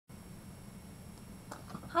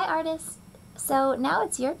Hi artists! So now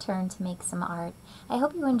it's your turn to make some art. I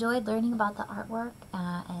hope you enjoyed learning about the artwork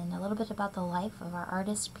and a little bit about the life of our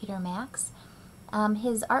artist Peter Max.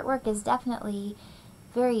 His artwork is definitely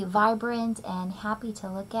very vibrant and happy to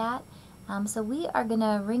look at. So we are going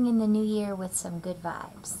to ring in the new year with some good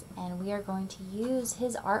vibes, and we are going to use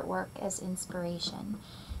his artwork as inspiration.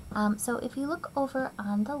 So if you look over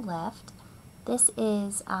on the left, this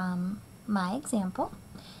is my example.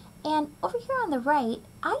 And over here on the right,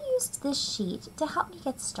 I used this sheet to help me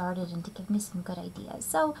get started and to give me some good ideas.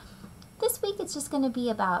 So this week it's just going to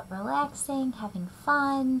be about relaxing, having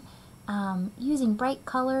fun, using bright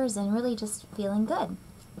colors, and really just feeling good.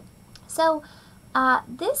 So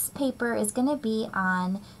this paper is going to be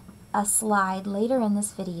on a slide later in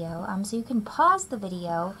this video, so you can pause the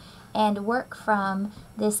video and work from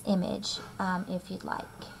this image if you'd like.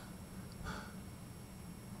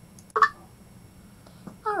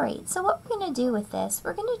 Alright, so what we're going to do with this,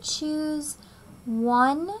 we're going to choose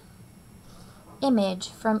one image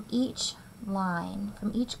from each line,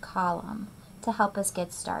 from each column, to help us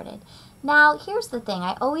get started. Now, here's the thing.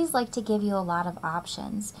 I always like to give you a lot of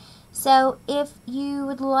options. So if you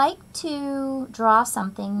would like to draw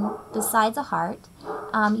something besides a heart,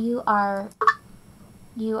 you are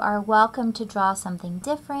welcome to draw something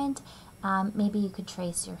different. Maybe you could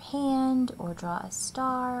trace your hand or draw a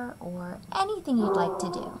star or anything you'd like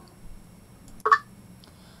to do.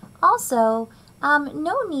 Also,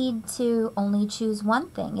 no need to only choose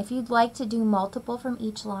one thing. If you'd like to do multiple from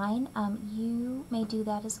each line, you may do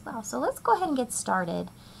that as well. So let's go ahead and get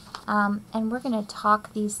started. And we're going to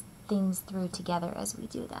talk these things through together as we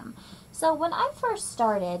do them. So when I first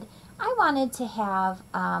started, I wanted to have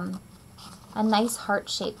a nice heart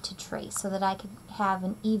shape to trace so that I could have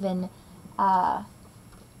an even on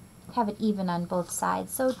both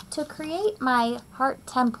sides. So to create my heart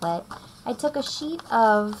template, I took a sheet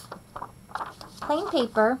of plain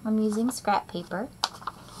paper. I'm using scrap paper.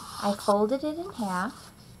 I folded it in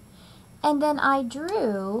half, and then I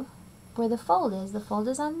drew where the fold is. The fold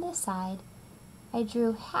is on this side. I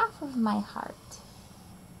drew half of my heart.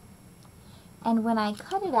 And when I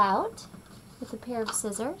cut it out with a pair of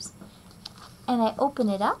scissors and I open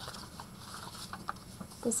it up,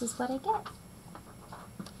 this is what I get.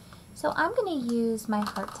 So I'm going to use my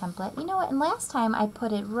heart template. You know what, and last time I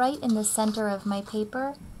put it right in the center of my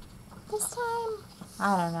paper. This time,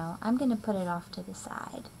 I don't know, I'm going to put it off to the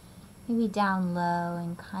side. Maybe down low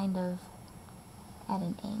and kind of at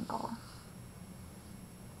an angle.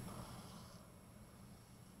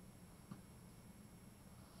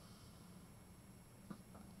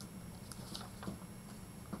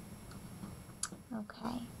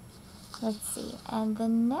 Okay, let's see. And the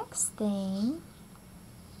next thing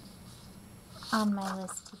on my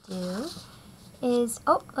list to do is,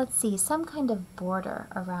 let's see, some kind of border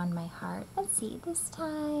around my heart. Let's see, this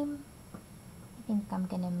time I think I'm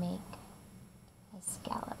going to make a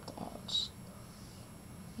scalloped edge.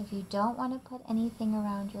 If you don't want to put anything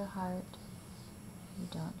around your heart, you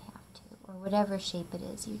don't have to, or whatever shape it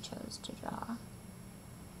is you chose to draw.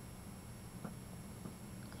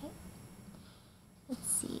 Okay, let's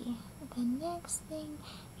see, the next thing,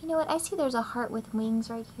 you know what, I see there's a heart with wings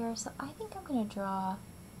right here, so I think I'm going to draw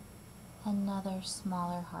another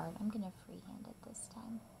smaller heart. I'm going to freehand it this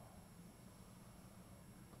time.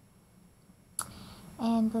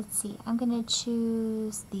 And let's see, I'm going to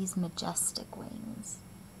choose these majestic wings.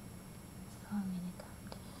 So I'm going to come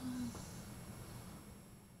down.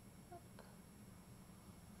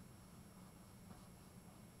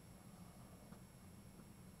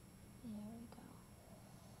 There we go.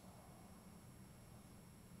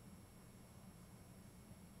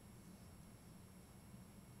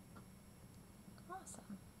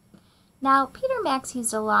 Awesome. Now, Peter Max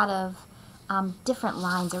used a lot of different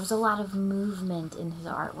lines. There was a lot of movement in his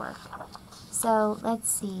artwork. So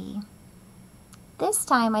let's see. This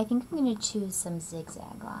time I think I'm going to choose some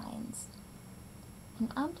zigzag lines.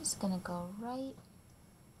 And I'm just going to go right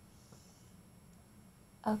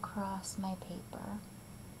across my paper.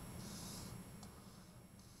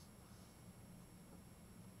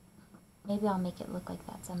 Maybe I'll make it look like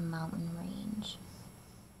that's a mountain range.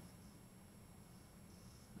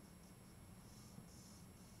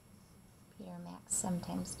 Peter Max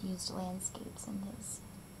sometimes used landscapes in his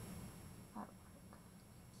artwork.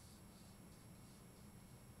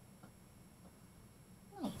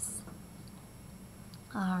 Nice.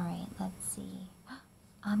 Alright, let's see.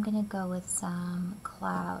 I'm going to go with some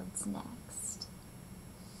clouds next.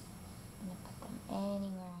 I'm going to put them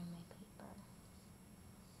anywhere on my paper.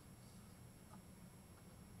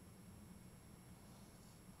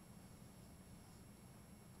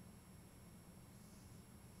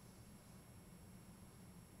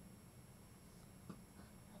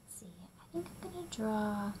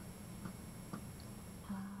 draw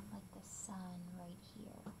like the sun right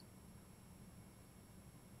here.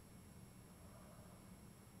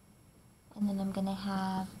 And then I'm going to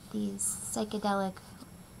have these psychedelic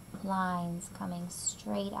lines coming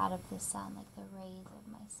straight out of the sun, like the rays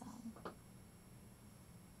of my sun.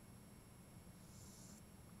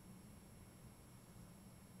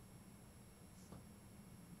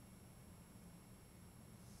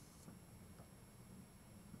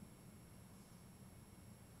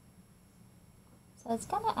 So it's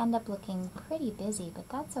going to end up looking pretty busy, but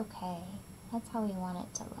that's okay. That's how we want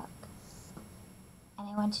it to look. And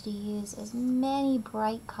I want you to use as many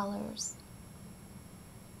bright colors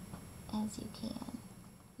as you can.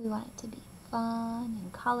 We want it to be fun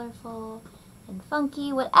and colorful and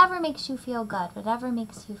funky, whatever makes you feel good, whatever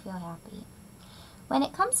makes you feel happy. When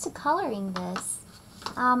it comes to coloring this,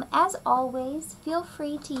 as always, feel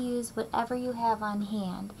free to use whatever you have on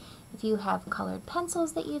hand. If you have colored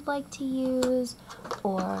pencils that you'd like to use,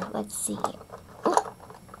 or let's see,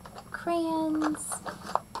 crayons,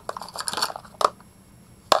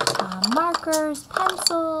 markers,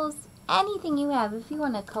 pencils, anything you have. If you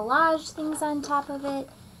want to collage things on top of it,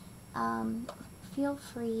 feel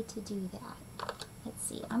free to do that. Let's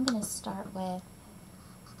see, I'm going to start with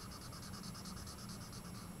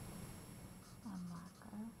a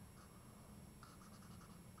marker.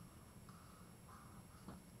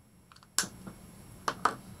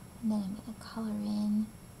 And then I'm going to color in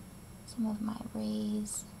some of my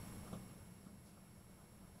rays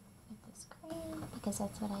with this crayon because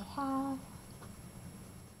that's what I have.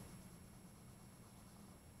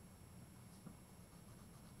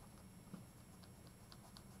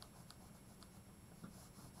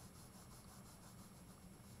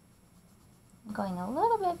 I'm going a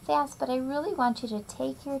little bit fast, but I really want you to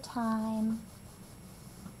take your time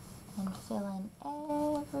and fill in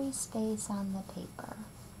every space on the paper.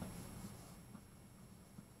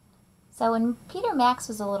 So when Peter Max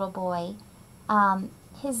was a little boy,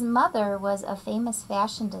 his mother was a famous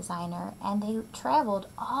fashion designer, and they traveled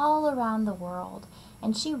all around the world,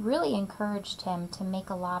 and she really encouraged him to make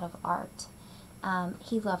a lot of art.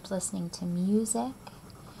 He loved listening to music,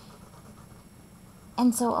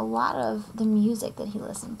 and so a lot of the music that he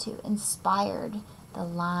listened to inspired the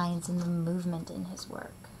lines and the movement in his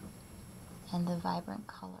work and the vibrant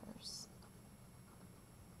colors.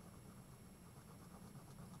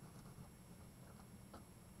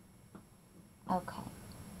 Okay,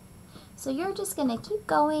 so you're just going to keep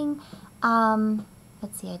going.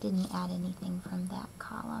 Let's see, I didn't add anything from that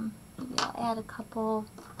column. Maybe I'll add a couple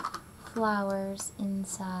flowers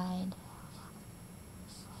inside.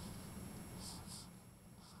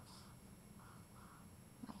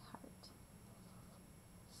 My heart.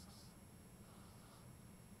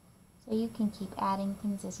 So you can keep adding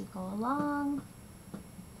things as you go along.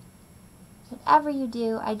 Whatever you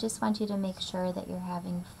do, I just want you to make sure that you're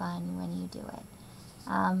having fun when you do it.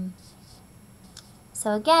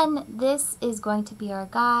 So again, this is going to be our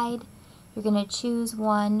guide. You're going to choose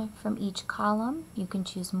one from each column. You can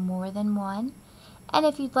choose more than one. And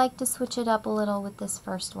if you'd like to switch it up a little with this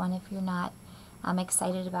first one, if you're not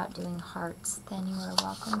excited about doing hearts, then you are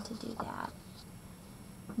welcome to do that.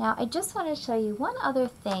 Now, I just want to show you one other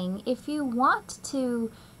thing. If you want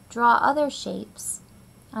to draw other shapes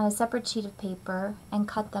on a separate sheet of paper and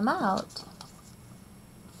cut them out,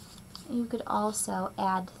 you could also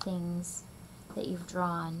add things that you've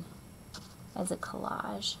drawn as a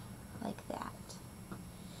collage like that.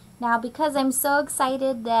 Now, because I'm so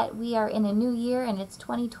excited that we are in a new year and it's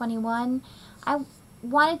 2021, I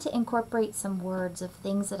wanted to incorporate some words of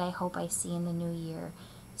things that I hope I see in the new year.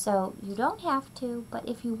 So you don't have to, but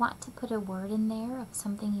if you want to put a word in there of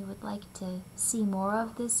something you would like to see more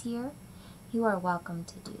of this year, you are welcome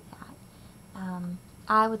to do that.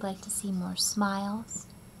 I would like to see more smiles.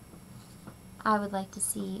 I would like to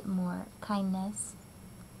see more kindness.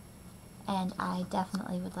 And I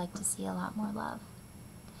definitely would like to see a lot more love.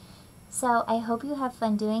 So I hope you have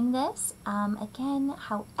fun doing this. Again,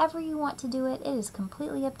 however you want to do it, it is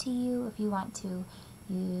completely up to you. If you want to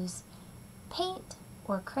use paint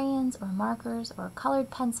or crayons or markers or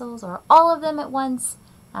colored pencils or all of them at once,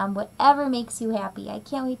 whatever makes you happy. I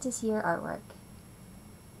can't wait to see your artwork.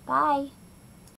 Bye!